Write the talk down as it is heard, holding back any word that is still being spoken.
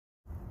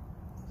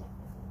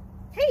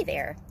Hey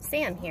there,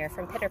 Sam here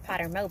from Pitter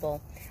Potter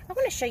Mobile. I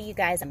want to show you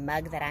guys a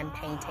mug that I'm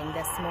painting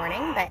this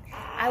morning, but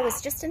I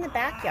was just in the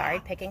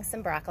backyard picking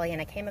some broccoli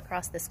and I came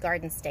across this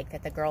garden stake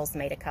that the girls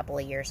made a couple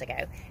of years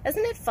ago.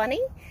 Isn't it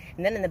funny?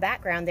 And then in the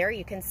background there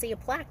you can see a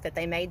plaque that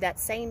they made that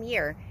same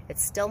year.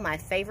 It's still my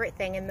favorite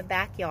thing in the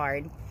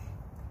backyard.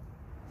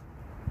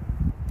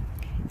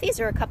 These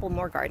are a couple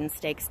more garden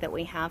stakes that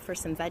we have for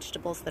some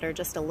vegetables that are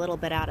just a little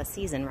bit out of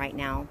season right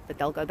now, but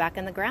they'll go back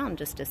in the ground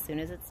just as soon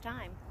as it's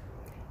time.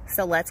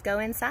 So let's go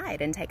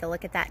inside and take a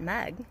look at that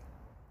mug.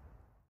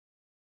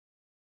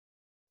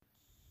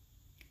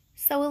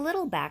 So a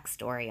little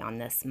backstory on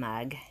this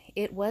mug.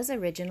 It was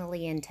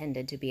originally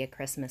intended to be a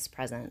Christmas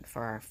present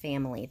for our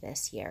family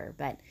this year,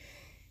 but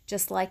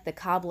just like the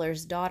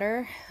cobbler's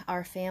daughter,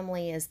 our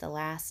family is the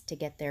last to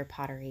get their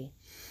pottery.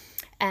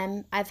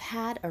 I've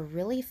had a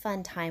really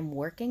fun time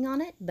working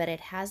on it, but it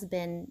has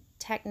been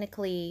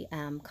technically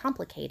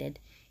complicated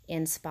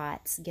in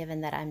spots,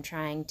 given that I'm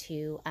trying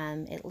to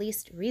at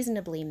least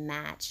reasonably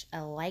match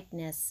a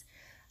likeness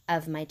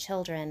of my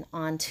children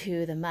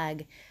onto the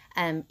mug.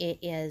 It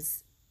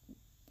is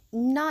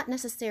not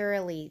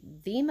necessarily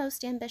the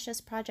most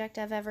ambitious project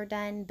I've ever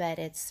done, but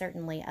it's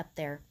certainly up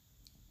there.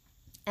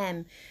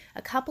 A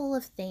couple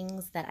of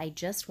things that I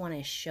just want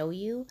to show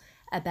you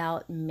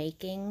about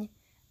making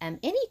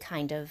any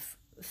kind of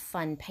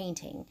fun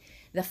painting.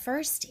 The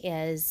first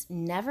is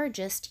never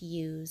just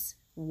use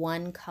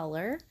one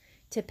color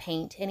to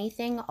paint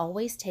anything.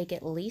 Always take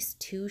at least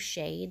 2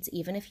 shades,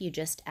 even if you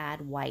just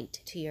add white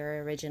to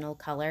your original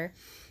color.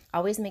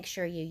 Always make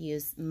sure you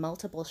use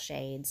multiple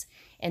shades.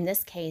 In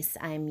this case,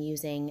 I'm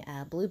using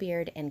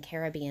Bluebeard and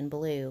Caribbean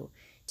Blue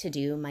to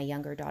do my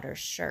younger daughter's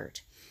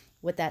shirt.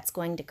 What that's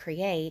going to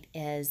create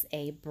is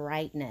a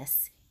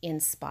brightness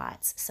in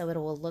spots, so it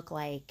will look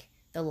like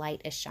the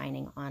light is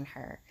shining on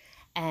her.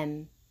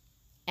 And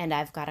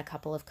I've got a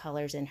couple of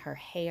colors in her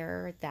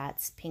hair.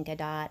 That's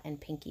Pinkadot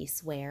and Pinky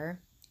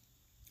Swear.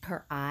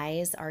 Her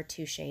eyes are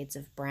 2 shades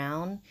of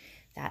brown.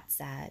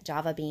 That's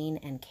Java Bean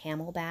and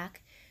Camelback.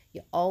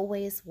 You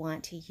always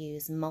want to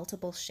use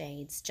multiple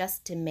shades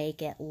just to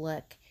make it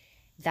look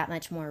that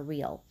much more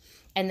real.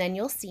 And then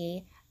you'll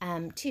see,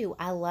 too,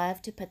 I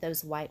love to put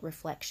those white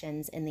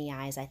reflections in the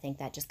eyes. I think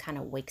that just kind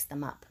of wakes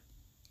them up.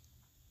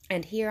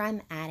 And here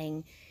I'm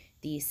adding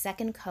the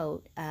second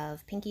coat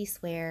of Pinky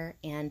Swear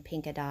and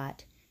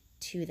Pinkadot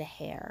to the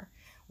hair.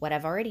 What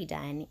I've already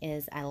done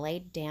is I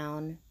laid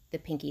down the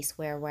Pinky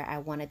Swear where I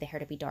wanted the hair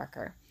to be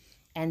darker,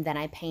 and then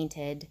I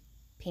painted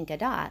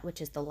Pinkadot, which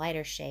is the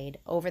lighter shade,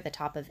 over the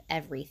top of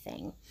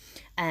everything.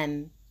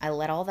 I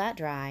let all that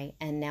dry,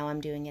 and now I'm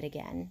doing it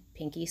again.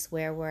 Pinky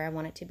Swear where I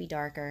want it to be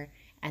darker,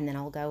 and then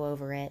I'll go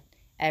over it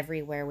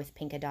everywhere with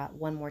Pinkadot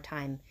one more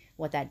time.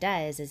 What that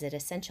does is it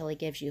essentially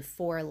gives you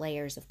 4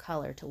 layers of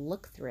color to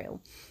look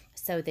through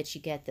so that you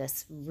get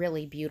this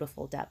really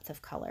beautiful depth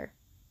of color.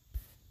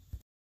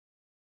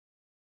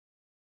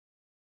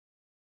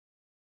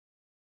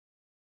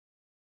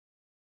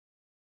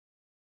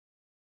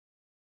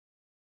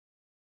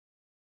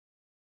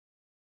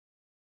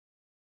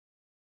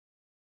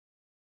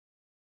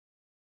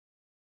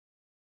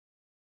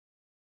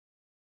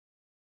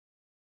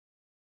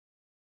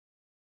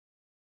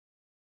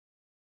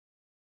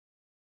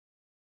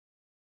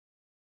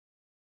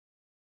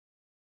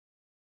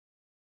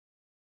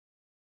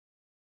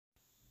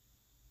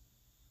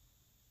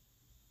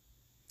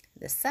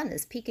 The sun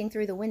is peeking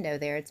through the window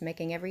there. It's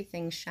making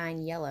everything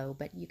shine yellow,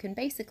 but you can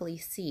basically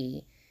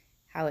see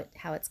how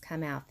it's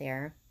come out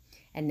there.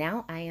 And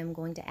now I am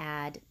going to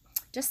add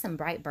just some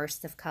bright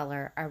bursts of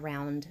color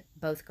around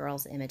both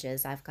girls'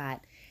 images. I've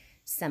got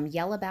some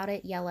Yell About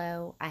It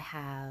yellow, I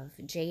have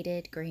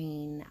Jaded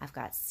green, I've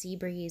got Sea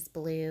Breeze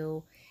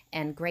blue,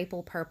 and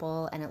Grapple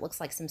purple, and it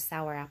looks like some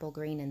Sour Apple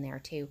green in there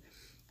too.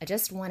 I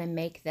just want to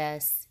make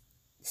this,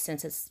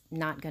 since it's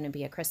not going to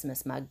be a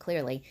Christmas mug,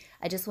 clearly,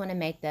 I just want to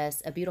make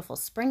this a beautiful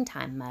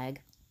springtime mug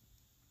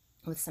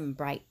with some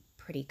bright,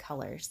 pretty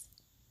colors.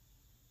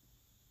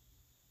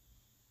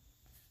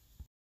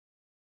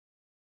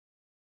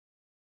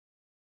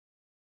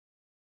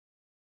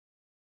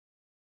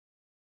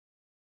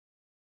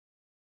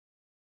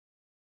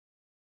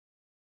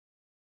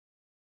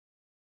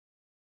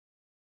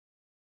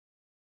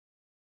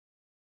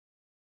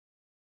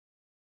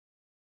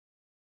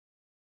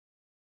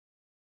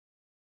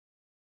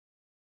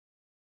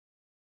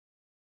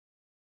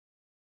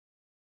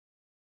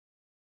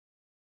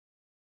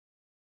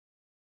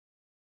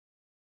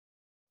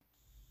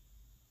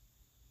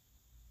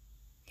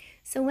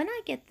 So when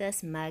I get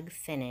this mug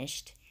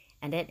finished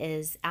and it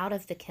is out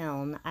of the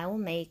kiln, I will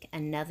make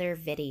another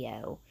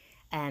video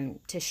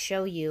to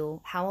show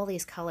you how all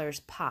these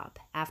colors pop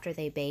after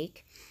they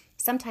bake.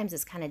 Sometimes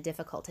it's kind of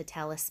difficult to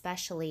tell,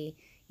 especially,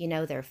 you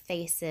know, their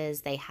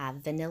faces. They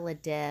have vanilla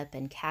dip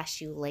and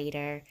cashew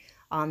later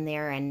on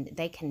there, and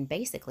they can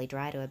basically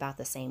dry to about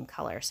the same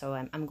color. So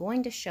I'm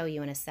going to show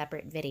you in a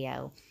separate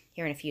video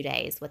here in a few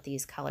days what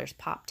these colors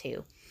pop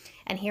to.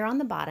 And here on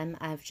the bottom,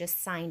 I've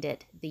just signed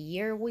it, the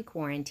year we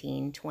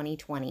quarantine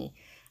 2020,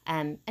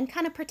 and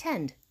kind of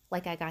pretend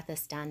like I got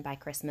this done by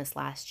Christmas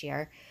last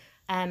year.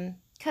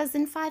 'Cause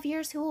in 5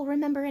 years, who will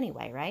remember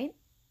anyway, right?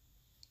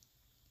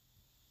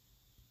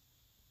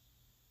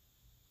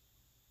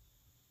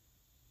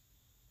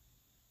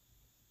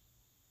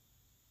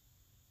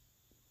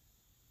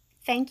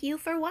 Thank you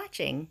for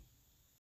watching.